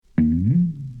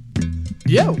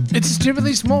Yo, it's a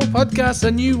Stupidly Small Podcast,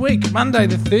 a new week, Monday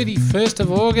the 31st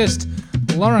of August.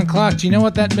 Lauren Clark, do you know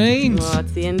what that means? Well,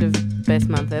 it's the end of best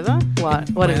month ever. What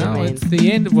does it mean? It's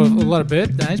the end of a lot of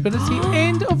birthdays, but it's the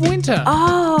end of winter.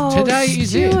 Oh, Today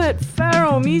is it. Stuart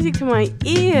Farrell, music to my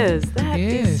ears. That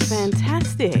is Yes.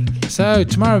 fantastic. So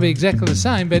tomorrow will be exactly the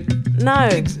same, but No,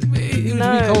 it would be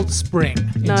called spring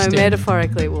no, instead.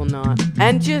 metaphorically it will not.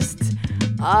 And just,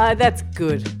 that's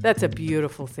good. That's a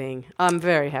beautiful thing. I'm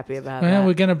very happy about Well, that.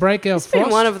 we're going to break our It's been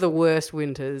frost. one of the worst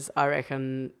winters, I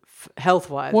reckon,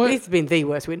 health-wise. What- It's been the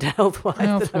worst winter health-wise that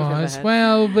I've ever Health-wise. had.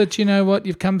 Well, but you know what?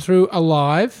 You've come through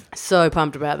alive. So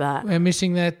pumped about that. We're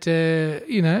missing that,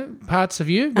 parts of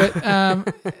you, but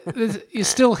you're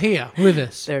still here with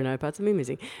us. There are no parts of me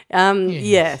missing.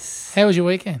 Yes. How was your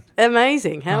weekend?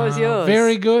 Amazing. How was yours?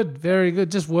 Very good, very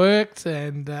good. Just worked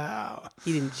and,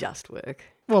 You didn't just work.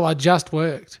 well, I just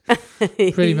worked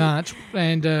pretty much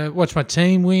and watched my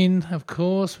team win, of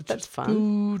course, which That's is fun.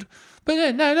 good. But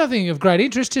no, nothing of great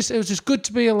interest. It was just good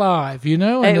to be alive, you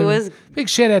know. And It was- big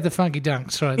shout out to Funky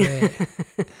Dunks right there.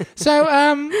 So,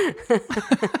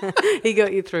 He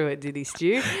got you through it, did he,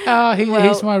 Stu?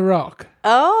 he's my rock.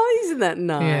 Oh, isn't that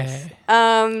nice?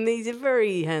 Yeah. He's a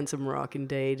very handsome rock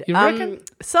indeed. You reckon?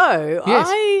 So Yes.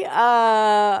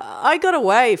 I got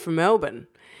away from Melbourne,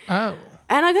 Oh,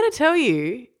 and I got to tell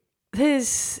you,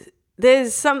 there's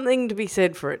something to be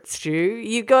said for it, Stu.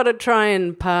 You got to try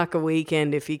and park a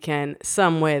weekend if you can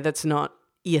somewhere that's not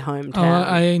your hometown.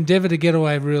 I endeavour to get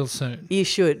away real soon. You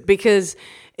should, because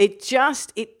it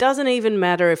doesn't even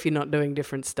matter if you're not doing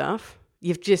different stuff.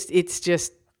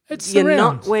 It's You're around.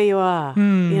 not where you are,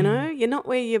 you know? You're not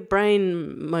where your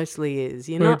brain mostly is.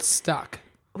 You're Where not it's stuck.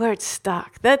 where it's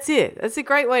stuck. That's it. That's a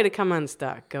great way to come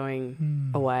unstuck,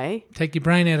 going away. Take your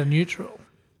brain out of neutral.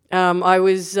 I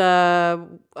was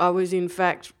in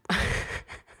fact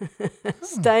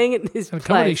staying at this A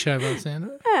comedy place. show by the sound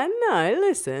of it. No,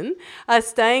 listen. I was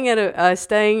staying at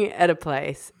a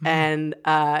place and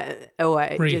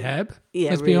away. Rehab. Yeah,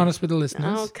 Let's be rehab. honest with the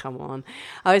listeners. Oh, come on.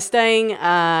 I was staying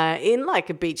in like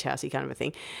a beach housey kind of a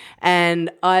thing. And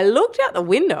I looked out the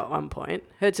window at one point,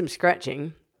 heard some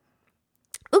scratching,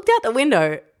 looked out the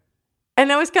window,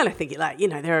 and I was kind of thinking, like, you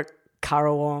know, there are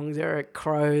currawongs, there are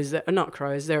crows, not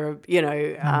crows, there are, you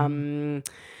know,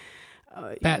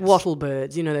 Bats. wattle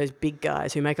birds, you know, those big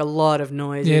guys who make a lot of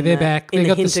noise. Yeah, in they're the, back. In They the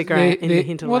got this- hinterland. In the they're-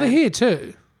 hinterland. well, they're here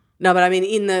too. No, but I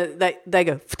mean, they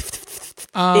go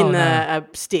Oh, in the no.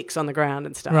 sticks on the ground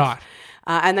and stuff. Right.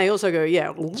 And they also go,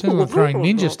 yeah. Sounds like throwing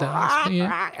ninja stars, but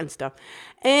yeah. And stuff.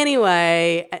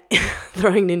 Anyway,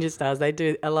 throwing ninja stars, they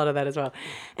do a lot of that as well.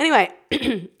 Anyway,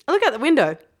 I look out the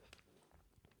window.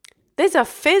 There's a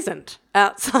pheasant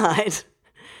outside.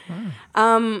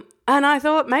 And I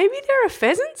thought, maybe there are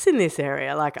pheasants in this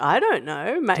area. Like, I don't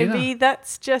know. Maybe Yeah.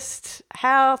 that's just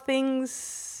how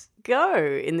things go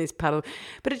in this puddle.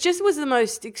 But it just was the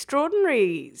most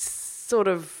extraordinary sort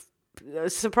of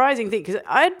surprising thing, because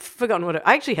I'd forgotten what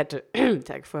I actually had to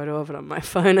take a photo of it on my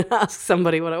phone and ask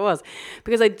somebody what it was,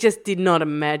 because I just did not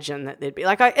imagine that there'd be,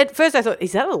 like, at first I thought,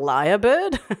 is that a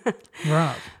lyrebird?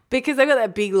 Right. Because they've got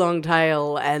that big long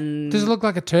tail and Does it look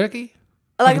like a turkey?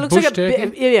 like a it looks like bush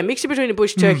turkey? yeah, mixture between a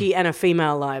bush turkey and a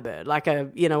female lyrebird, like a,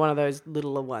 you know, one of those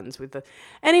littler ones with the.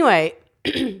 Anyway,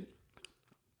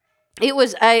 it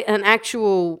was an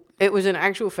actual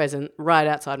pheasant right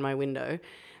outside my window,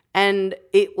 and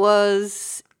it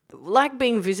was like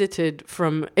being visited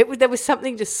from. There was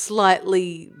something just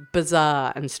slightly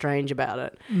bizarre and strange about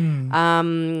it.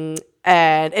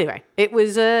 And anyway, it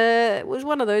was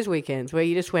one of those weekends where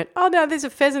you just went, oh no, there's a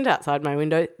pheasant outside my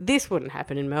window. This wouldn't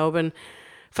happen in Melbourne.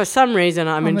 For some reason,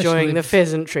 I'm Unless you enjoying the lived-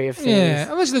 pheasantry of things.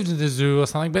 Yeah, unless you lived in the zoo or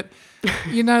something. But,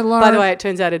 you know, Lauren... By the way, it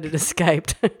turns out it had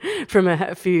escaped from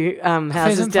a few houses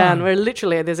Pheasant down, farm. where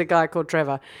literally there's a guy called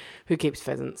Trevor who keeps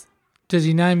pheasants. Does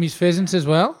he name his pheasants as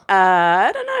well?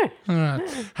 I don't know. All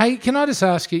right. Hey, can I just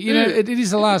ask you, you know, it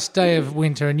is the last day of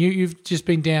winter and you've just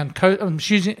been down, I'm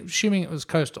assuming it was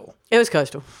coastal. It was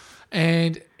coastal.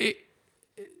 And,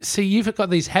 see, you've got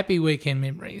these happy weekend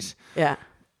memories. Yeah.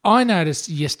 I noticed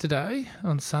yesterday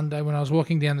on Sunday when I was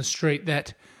walking down the street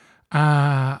that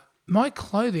my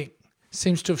clothing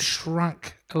seems to have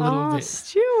shrunk a little bit.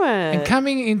 Stuart. And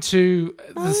coming into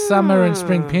the summer and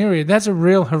spring period, that's a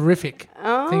real horrific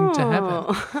thing to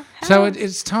happen. So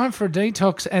it's time for a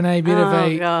detox and a bit of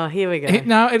a... Oh, here we go.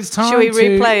 No, it's time Should we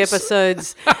to... replay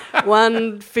episodes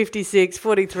 156,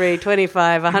 43,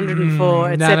 25,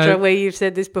 104, etc., where you've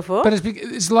said this before? But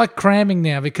it's like cramming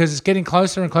now because it's getting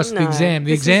closer and closer to the exam.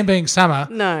 The exam being summer.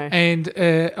 No. And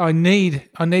I need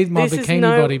my bikini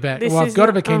body back. Well, I've got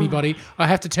a bikini body. I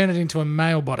have to turn it into a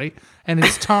male body. And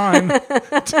it's time.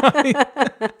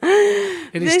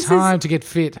 It is time to get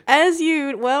fit. As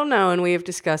you well know, and we have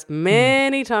discussed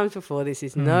many times before, this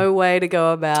is no way to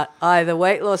go about either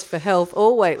weight loss for health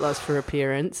or weight loss for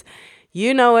appearance.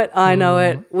 You know it. I know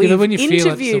it. We've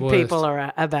interviewed people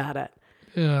about it.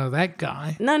 Oh, that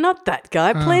guy. No, not that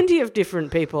guy. Plenty of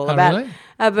different people about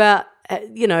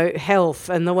health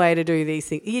and the way to do these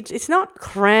things. It's not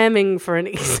cramming for an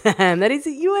exam. That is,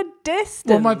 you are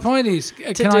destined. Well, my point is,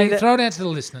 can I throw it out to the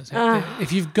listeners out there?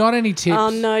 If you've got any tips. Oh,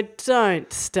 no,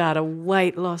 don't start a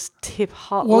weight loss tip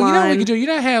hotline. Well, you know what we could do? You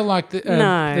know how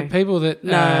the people that...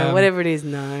 whatever it is,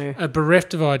 are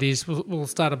bereft of ideas will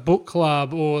start a book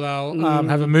club or they'll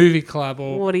have a movie club.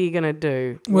 Or what are you going to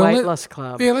do? Weight loss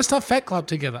club. Yeah, let's start Fat Club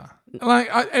together.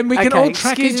 And we can all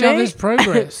track each other's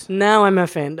progress. Now I'm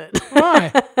offended.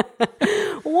 Why?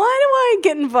 Why do I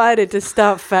get invited to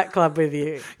start Fat Club with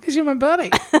you? Because you're my buddy.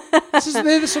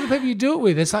 They're the sort of people you do it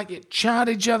with. It's like you chart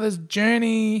each other's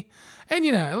journey. And,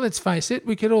 let's face it,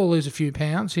 we could all lose a few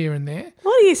pounds here and there.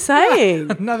 What are you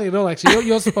saying? Nothing at all, actually.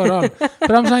 You're spot on.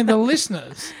 But I'm saying the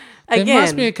listeners... There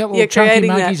must be a couple of chunky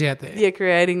monkeys out there. You're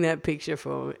creating that picture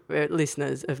for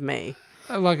listeners of me.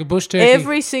 Like a bush turkey.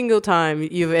 Every single time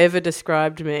you've ever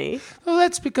described me. Well,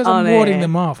 that's because I'm warding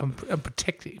them off. I'm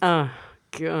protective. Oh,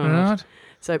 God. Right?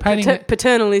 So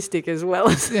paternalistic as well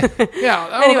as...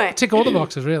 Anyway. Tick all the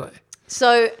boxes, really.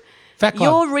 So... Fat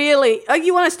Club. You're really... Oh,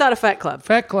 you want to start a Fat Club?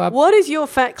 Fat Club. What is your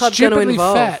Fat Club going to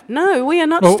involve? Fat. No, we are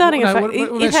not starting a Fat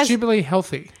Club. It's stupidly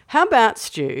healthy. How about,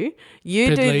 Stu,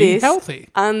 you do this healthy.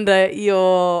 under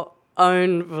your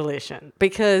own volition?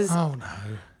 Because... Oh, no.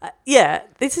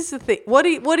 This is the thing. What do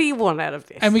you want out of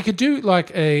this? And we could do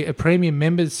like a premium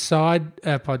members side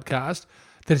podcast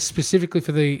that is specifically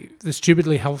for the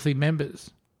stupidly healthy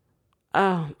members.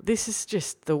 Oh, this is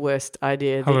just the worst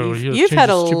idea. Hello, you've had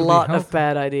a lot of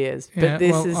bad ideas, but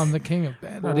this is I'm the king of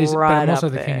bad ideas, right but I'm also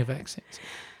up the there. king of accents.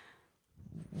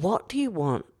 What do you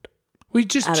want? We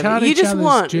just chart each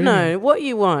other's journey. No, what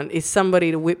you want is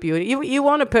somebody to whip you. You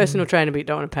want a personal trainer, but you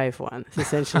don't want to pay for one. It's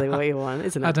essentially what you want,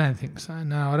 isn't it? I don't think so.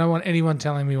 No, I don't want anyone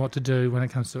telling me what to do when it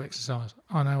comes to exercise.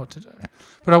 I know what to do.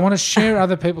 But I want to share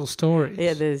other people's stories.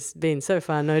 Yeah, there's been so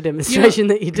far no demonstration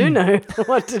that you do know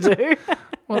what to do.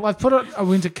 Well, I've put on a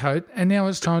winter coat and now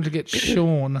it's time to get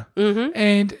shorn. Mm-hmm.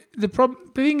 And the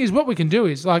thing is, what we can do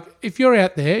is, like, if you're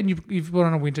out there and you've put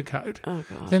on a winter coat,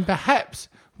 then perhaps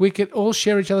we could all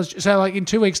share each other's... So, like, in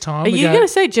 2 weeks' time... Are you going to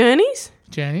say journeys?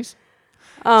 Journeys.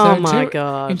 Oh, my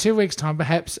God. In 2 weeks' time,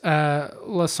 perhaps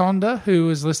Lasonda, who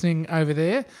was listening over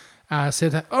there,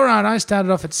 said, all right, I started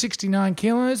off at 69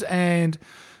 kilos and...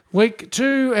 Week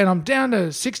 2, and I'm down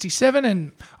to 67,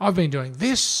 and I've been doing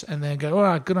this. And they go, all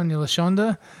right, good on you,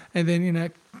 Lashonda. And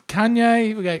then,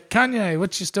 Kanye, we go, Kanye,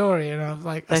 what's your story? And I'm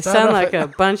like, they sound like a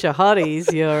bunch of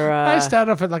hotties. I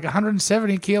started off at like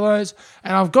 170 kilos,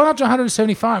 and I've gone up to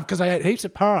 175 because I ate heaps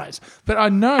of pies. But I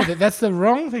know that that's the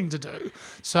wrong thing to do.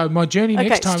 So my journey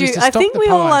next time is to stop the pies. I think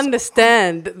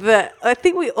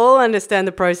we all understand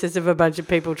the process of a bunch of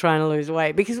people trying to lose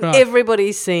weight because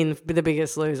everybody's seen The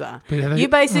Biggest Loser. You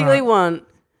basically want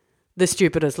the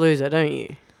stupidest loser, don't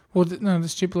you? Well, no, the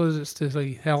stupidest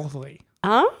is healthy.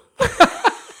 Huh?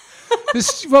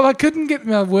 I couldn't get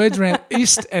my words around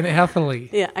east and healthily.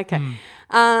 Yeah, okay.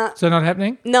 So not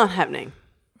happening? Not happening.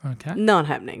 Okay. Not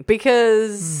happening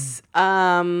because...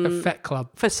 a Fat Club.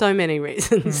 For so many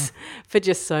reasons. For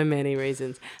just so many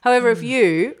reasons. However, if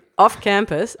you, off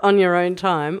campus, on your own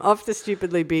time, off the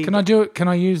stupidly big... Can I do it? Can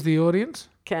I use the audience?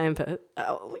 Campus...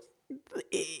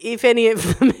 if any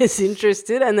of them is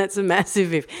interested, and that's a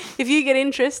massive if. If you get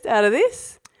interest out of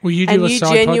this... Will you do a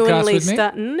side podcast with me?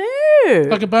 No.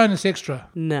 Like a bonus extra?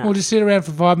 No. We'll just sit around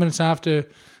for 5 minutes after.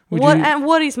 And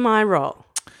what is my role?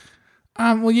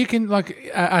 Well, you can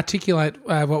articulate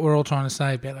what we're all trying to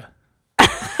say better.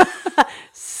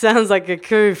 Sounds like a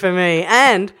coup for me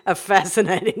and a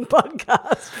fascinating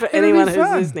podcast for anyone who's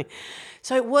listening.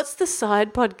 So what's the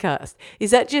side podcast? Is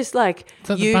that just like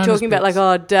you talking about like,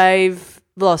 oh, Dave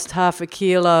lost half a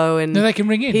kilo and no, they can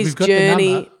ring in. His We've got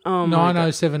journey. The number,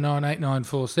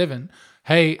 90798947.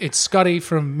 Hey, it's Scotty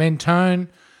from Mentone.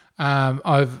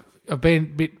 I've been a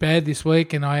bit bad this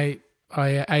week and I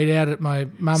ate out at my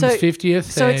mum's 50th.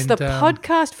 So it's the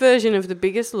podcast version of The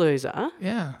Biggest Loser.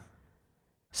 Yeah.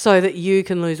 So that you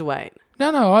can lose weight.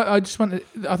 No. I just want.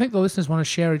 I think the listeners want to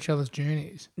share each other's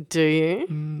journeys. Do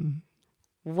you?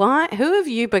 Why? Who have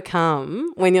you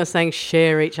become when you're saying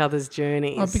share each other's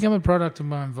journeys? I've become a product of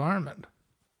my environment.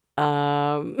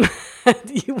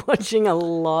 You're watching a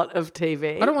lot of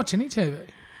TV. I don't watch any TV.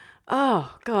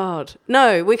 Oh God,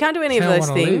 no! We can't do any of those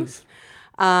things.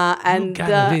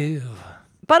 Live.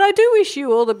 But I do wish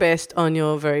you all the best on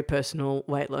your very personal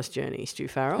weight loss journey, Stu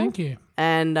Farrell. Thank you.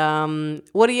 And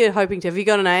what are you hoping to? Have you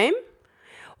got an aim?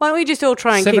 Why don't we just all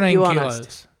try and keep you honest?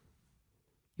 Kilos.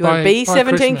 You want to be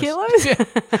 17 kilos?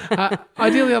 Yeah.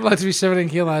 Ideally, I'd like to be 17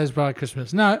 kilos by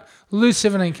Christmas. No, lose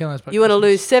 17 kilos by Christmas. You want to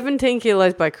lose 17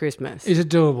 kilos by Christmas? Is it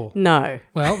doable? No.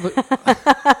 Well,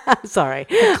 Sorry.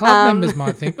 The club members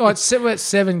might think, we're at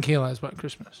 7 kilos by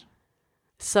Christmas.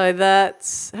 So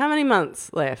that's how many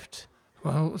months left?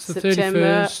 Well, it's the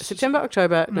 31st. September,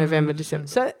 October, November, December.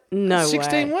 So no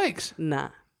 16 way. weeks. Nah.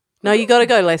 No, you got to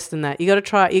go less than that. You got to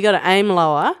try. You got to aim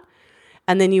lower,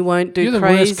 and then you won't do You're the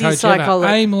crazy worst coach psychology.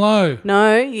 ever. Aim low.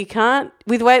 No, you can't.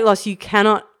 With weight loss, you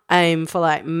cannot aim for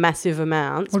like massive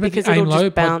amounts What about because the Aim it'll Low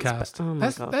just bounce. podcast? Oh my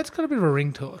God. That's got a bit of a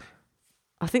ring to it.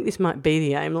 I think this might be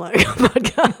the Aim Low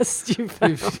podcast.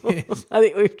 Yes. I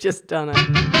think we've just done it.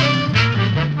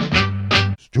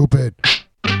 Stupid.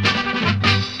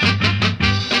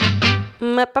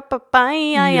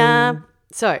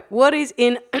 So, what is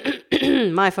in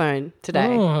my phone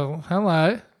today? Oh,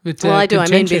 hello. It's, Well, I do. I mean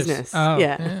contentious. business. Oh,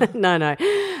 yeah. No.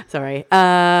 Sorry.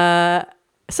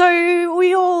 So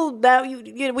we all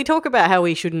we talk about how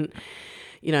we shouldn't,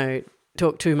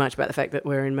 talk too much about the fact that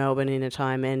we're in Melbourne in a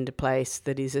time and a place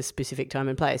that is a specific time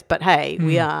and place. But hey,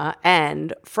 we are.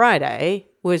 And Friday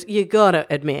was, you got to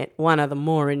admit, one of the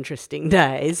more interesting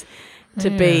days to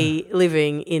be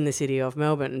living in the city of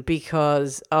Melbourne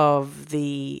because of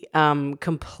the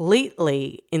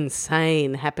completely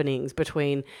insane happenings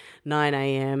between 9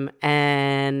 a.m.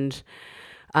 and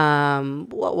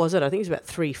what was it? I think it was about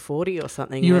 3:40 or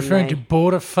something. You're referring to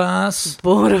border farce?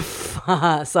 Border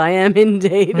farce. I am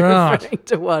indeed referring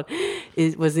to what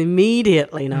was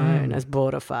immediately known as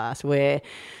border farce, where,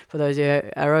 for those who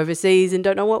are overseas and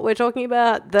don't know what we're talking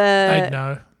about, They'd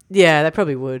know. Yeah, they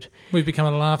probably would. We've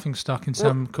become a laughing stock in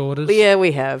some quarters. Yeah,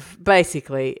 we have,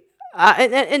 basically.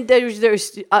 And there's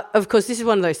of course, this is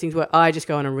one of those things where I just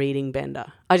go on a reading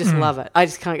bender. I just love it. I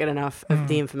just can't get enough of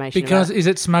the information. Because is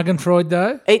it Smug and Freud,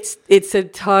 though? It's a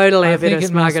totally a bit of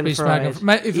Smug and Freud.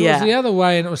 If it was the other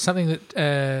way and it was something that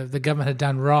the government had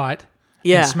done right,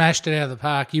 and smashed it out of the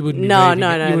park, you wouldn't be reading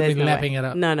it. You wouldn't be lapping it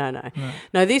up. No.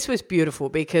 No, this was beautiful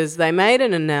because they made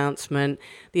an announcement.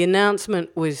 The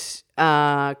announcement was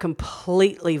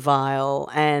completely vile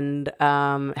and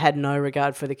had no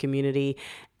regard for the community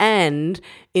and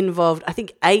involved, I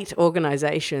think, 8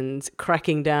 organisations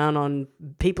cracking down on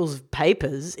people's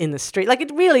papers in the street. Like,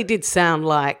 it really did sound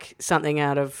like something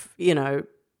out of,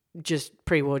 just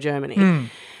pre-war Germany.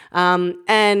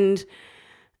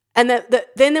 And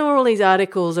then there were all these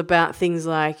articles about things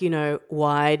like,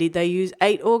 why did they use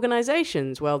 8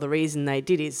 organisations? Well, the reason they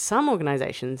did is some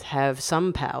organisations have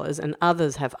some powers and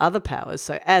others have other powers.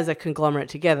 So as a conglomerate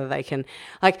together, they can,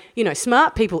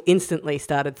 smart people instantly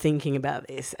started thinking about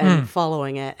this and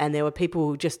following it. And there were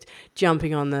people just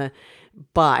jumping on the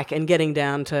bike and getting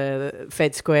down to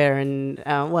Fed Square and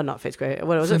not Fed Square.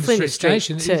 What was it? Flinders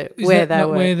Station. Where they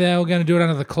were going to do it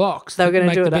under the clocks. They were going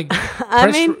to do the it. big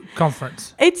press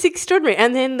conference. It's extraordinary.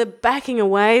 And then the backing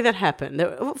away that happened.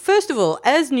 First of all,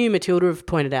 as New Matilda have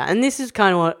pointed out, and this is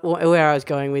kind of where I was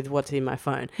going with what's in my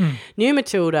phone. New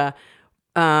Matilda.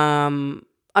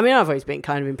 I've always been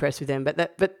kind of impressed with them,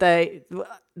 but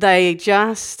they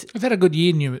just They've had a good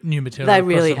year, New Matilda. They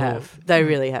really have. They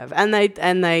really have, and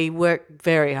they work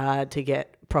very hard to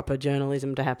get proper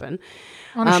journalism to happen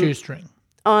on a shoestring.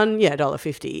 On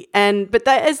 $1.50, but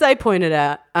as they pointed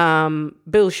out,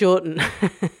 Bill Shorten.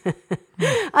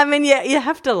 You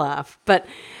have to laugh, but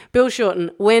Bill Shorten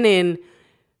went in,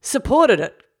 supported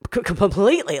it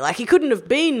completely. Like, he couldn't have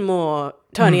been more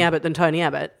Tony Abbott than Tony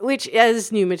Abbott, which,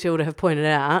 as New Matilda have pointed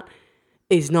out,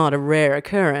 is not a rare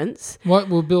occurrence. What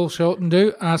will Bill Shorten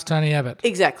do? Ask Tony Abbott.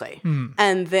 Exactly.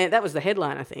 And then that was the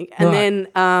headline, I think. And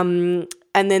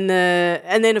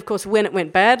then of course when it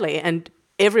went badly and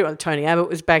everyone, Tony Abbott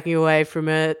was backing away from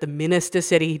it. The minister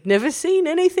said he'd never seen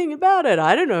anything about it.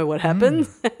 I don't know what happened.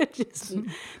 Just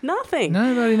nothing.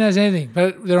 Nobody knows anything,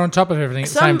 but they're on top of everything at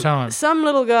the same time. Some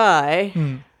little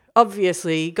guy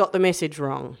obviously got the message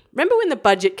wrong. Remember when the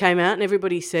budget came out and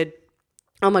everybody said,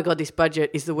 oh my God, this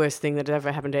budget is the worst thing that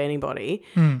ever happened to anybody.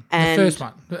 The first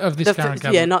one of this current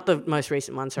government. Yeah, not the most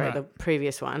recent one, sorry, Right. the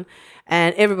previous one.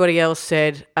 And everybody else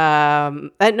said,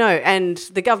 no, and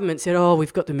the government said, oh,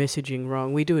 we've got the messaging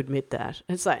wrong. We do admit that.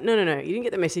 And it's like, no, you didn't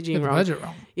get the messaging Got the wrong. budget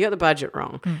wrong. You got the budget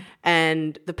wrong.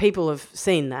 And the people have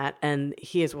seen that, and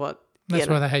here's what. That's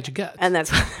why they hate your guts. And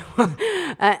that's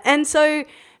and so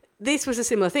this was a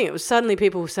similar thing. It was suddenly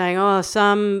people saying, oh,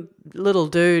 some little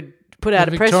dude put out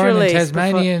a press Victorian and release.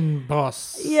 Tasmanian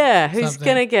boss. Yeah, who's something.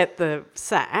 going to get the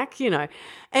sack,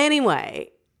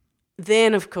 Anyway,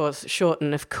 then, of course,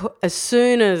 Shorten, as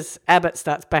soon as Abbott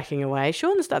starts backing away,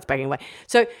 Shorten starts backing away.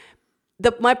 So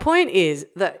my point is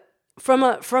that from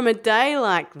a day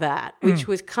like that, which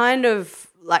was kind of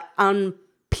like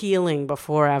unpeeling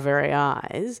before our very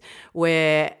eyes,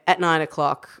 where at 9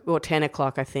 o'clock or 10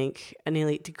 o'clock, I think,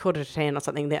 nearly 9:45 or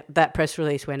something, that press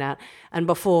release went out, and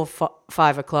before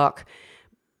 5 o'clock,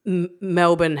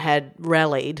 Melbourne had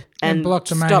rallied and blocked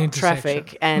the main stopped intersection.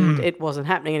 traffic, and it wasn't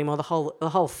happening anymore. The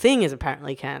whole thing is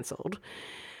apparently cancelled.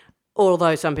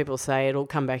 Although some people say it'll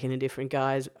come back in a different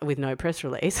guise with no press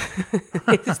release,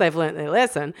 because they've learnt their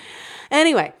lesson.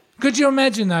 Anyway, Could you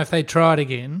imagine, though, if they tried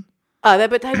again?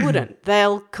 but they wouldn't.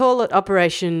 They'll call it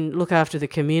Operation Look After the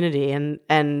Community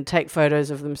and take photos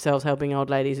of themselves helping old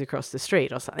ladies across the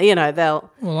street or something.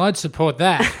 They'll. Well, I'd support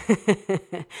that.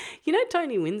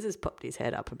 Tony Windsor's popped his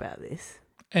head up about this.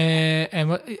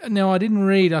 No, I didn't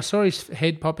read. I saw his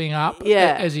head popping up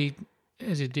as he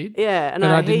did. Yeah, but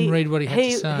I didn't read what he had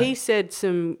to say. He said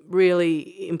some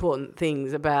really important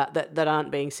things about that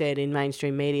aren't being said in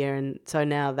mainstream media, and so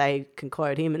now they can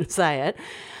quote him and say it.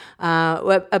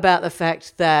 About the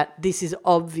fact that this is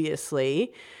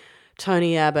obviously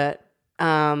Tony Abbott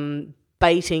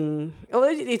baiting. Well,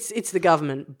 it's the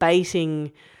government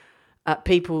baiting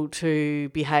people to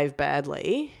behave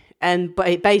badly and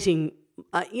baiting.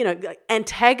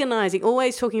 Antagonising,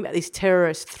 always talking about this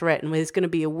terrorist threat, and where there's going to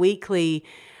be a weekly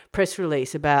press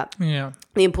release about the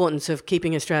importance of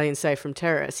keeping Australians safe from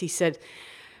terrorists. He said,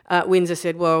 Windsor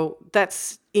said, well,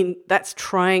 that's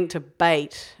trying to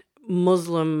bait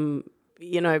Muslim,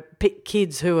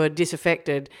 kids who are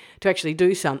disaffected to actually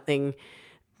do something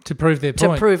to prove their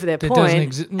point.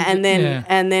 And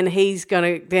then he's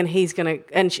gonna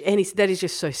and that is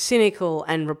just so cynical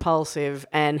and repulsive,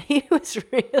 and he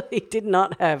really did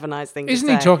not have a nice thing to say. Isn't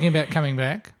he talking about coming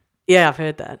back? Yeah, I've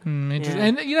heard that. Interesting.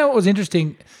 And you know what was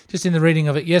interesting, just in the reading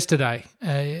of it yesterday,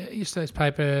 yesterday's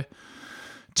paper,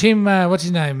 Tim, what's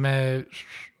his name?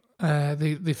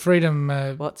 The Freedom...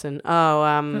 Watson.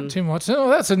 Tim Watson. Oh,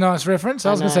 that's a nice reference.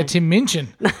 I was going to say Tim Minchin.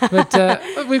 But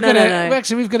we've got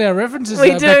our references we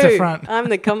back do. to front. I'm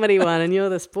the comedy one and you're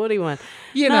the sporty one.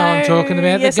 You know I'm talking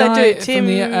about. Yes, the guy I do. Tim, from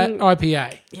the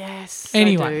IPA. Yes,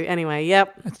 Anyway. I do. Anyway,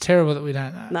 yep. It's terrible that we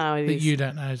don't know. No, it that is. you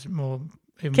don't know is more...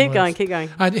 Keep going.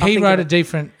 He wrote a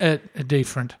decent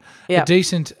Yep.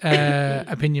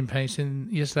 opinion piece in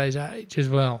yesterday's Age as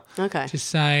well. Okay. Just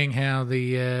saying how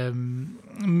the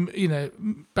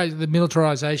basically the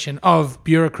militarisation of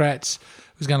bureaucrats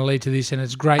was going to lead to this, and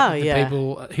it's great that the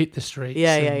people hit the streets.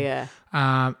 Yeah.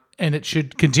 And it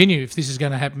should continue if this is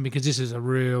going to happen, because this is a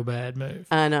real bad move.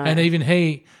 I know. And even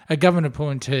he, a government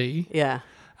appointee,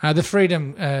 the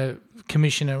Freedom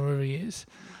Commissioner, wherever he is.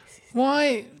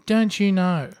 Why don't you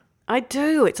know? I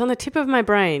do. It's on the tip of my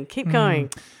brain. Keep going.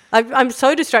 I'm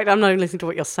so distracted. I'm not even listening to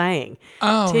what you're saying.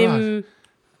 Oh, Tim,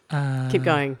 right. Keep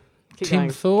going. Tim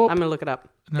Thorpe? I'm going to look it up.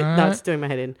 No. It's doing my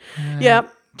head in.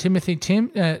 Yep. Timothy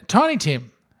Tiny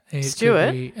Tim.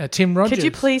 Stuart. Tim Rogers. Could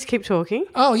you please keep talking?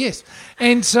 Oh, yes.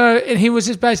 And he was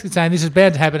just basically saying this is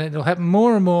bound to happen. It'll happen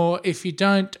more and more if you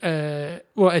don't...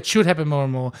 it should happen more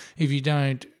and more if you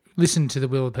don't listen to the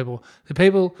will of the people. The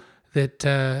people that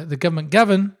the government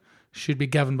govern should be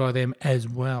governed by them as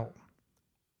well.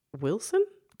 Wilson?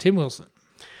 Tim Wilson.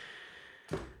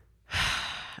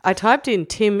 I typed in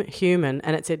Tim Human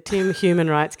and it said Tim Human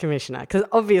Rights Commissioner, because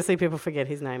obviously people forget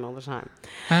his name all the time.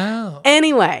 Oh.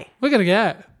 Anyway. We're going to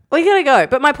go. We got to go.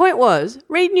 But my point was,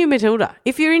 read New Matilda.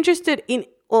 If you're interested in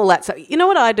all that stuff, you know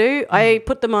what I do? I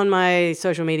put them on my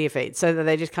social media feed so that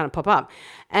they just kind of pop up.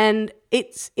 And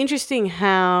it's interesting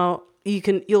how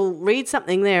you'll read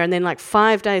something there and then like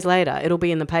 5 days later it'll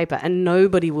be in the paper and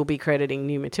nobody will be crediting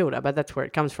New Matilda, but that's where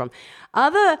it comes from.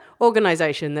 Other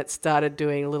organisation that started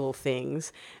doing little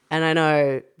things, and I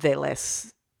know they're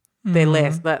less. They're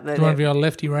less. But Do you want to be on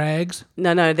lefty rags?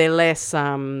 No, they're less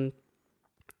kind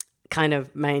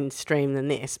of mainstream than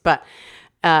this. But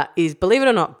is, believe it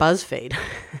or not, BuzzFeed.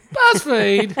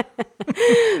 BuzzFeed.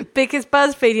 Because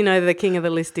BuzzFeed, the king of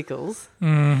the listicles.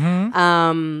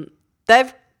 Mm-hmm.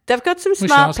 They've they've got some Wish I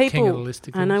smart was king of people. the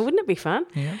listicles. I know, wouldn't it be fun?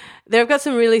 Yeah. They've got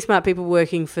some really smart people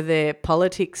working for their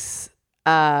politics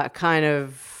kind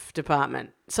of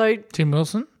department. So Tim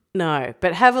Wilson, no,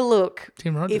 but have a look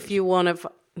Tim Rogers, if you want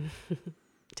to.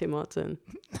 Tim Watson,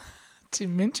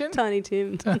 Tim Minchin, Tiny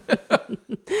Tim,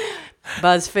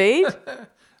 BuzzFeed, listicles.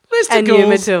 and you,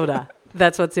 Matilda.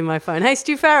 That's what's in my phone. Hey,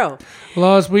 Stu Farrell.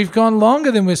 Loz, we've gone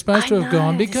longer than we're supposed to have know,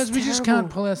 gone this because is we just terrible.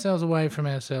 can't pull ourselves away from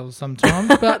ourselves sometimes.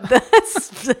 But That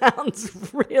sounds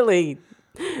really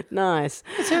nice.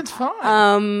 it sounds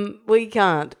fine. We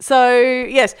can't. So,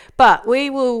 yes, but we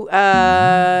will be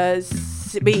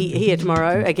here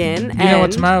tomorrow again. You know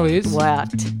what tomorrow is? What?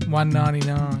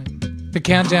 199. The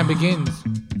countdown begins.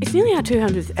 It's nearly our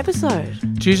 200th episode.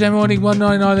 Tuesday morning,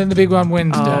 199, then the big one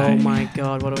Wednesday. Oh, my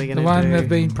God. What are we going to The do? one they've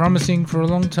been promising for a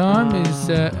long time is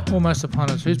almost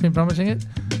upon us. Who's been promising it?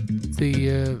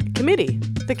 The Committee.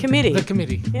 The committee. the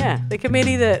committee. Yeah, the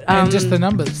committee that... And just the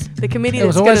numbers. The committee It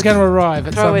was that's always going going to arrive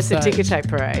at throw some us a stage. ticker tape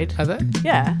parade. Are they?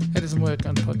 Yeah, It doesn't work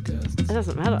on podcasts. it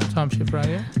doesn't matter. Time shift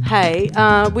radio. Hey,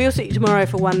 we'll see you tomorrow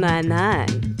for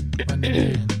 199.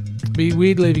 199. Be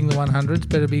weird leaving the 100s,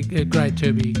 but it'd be great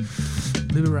to be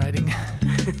liberating.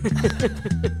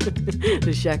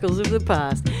 The shackles of the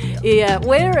past. Yeah,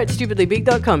 we're at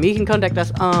stupidlybig.com. You can contact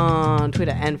us on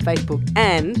Twitter and Facebook,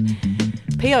 and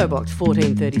PO Box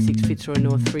 1436 Fitzroy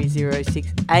North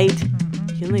 3068. You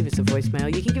can leave us a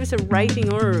voicemail. You can give us a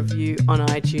rating or a review on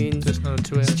iTunes. Just not a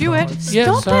 2 hour Stuart, drive.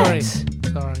 Yeah, stop sorry. it.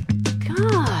 Sorry.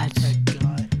 God, That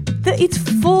guy. it's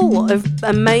full of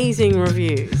amazing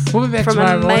reviews We'll be back from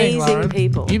tomorrow morning, amazing Lauren.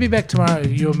 people. You be back tomorrow,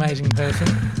 you amazing person.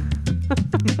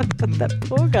 That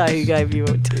poor guy who gave you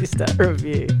a 2-star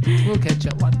review. We'll catch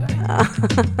up one day.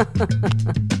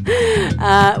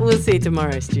 We'll see you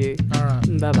tomorrow, Stu. All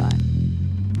right. Bye-bye.